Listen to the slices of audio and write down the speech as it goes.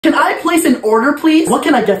Can I place an order, please? What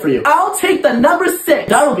can I get for you? I'll take the number 6.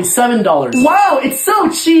 That'll be $7. Wow, it's so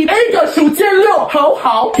cheap. 1个薯片6，好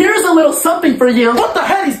好。Here's a little something for you. What the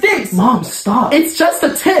hell is this? Mom, stop. It's just a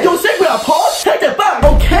tip. You think we are poor? Take it back.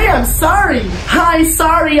 Okay, I'm sorry. Hi,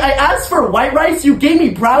 sorry. I asked for white rice. You gave me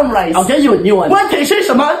brown rice. I'll get you a new one. 问题是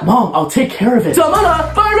什么 Mom, I'll take care of it. 怎么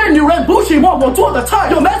了？翻瑞女人不喜欢我做的菜，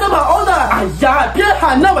有没这么 order？ 哎呀，别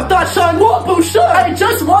喊那么大声，我不是。I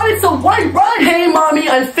just wanted some white rice. Hey, mommy,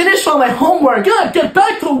 I finished all my homework. Good, get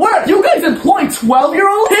back to work. You guys employ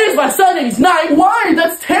 12-year-olds? He's my son and he's 9. Why?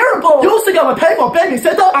 That's terrible. You think I'm a pay for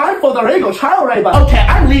babysitter? I'm for the legal child labor. Okay,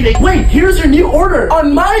 I'm leaving. Wait, here's your new order.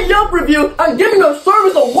 On my Yelp review, I'm giving the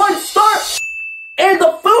service a 1 star. And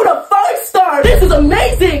the food a 5 star. This is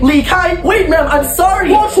amazing. 离开. Wait, ma'am, I'm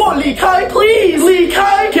sorry. 我说离开, please. 离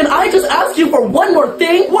开. Can I just ask you for one more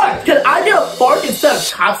thing? What? Can I get a fork instead of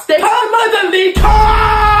chopstick? 他们的离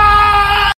开.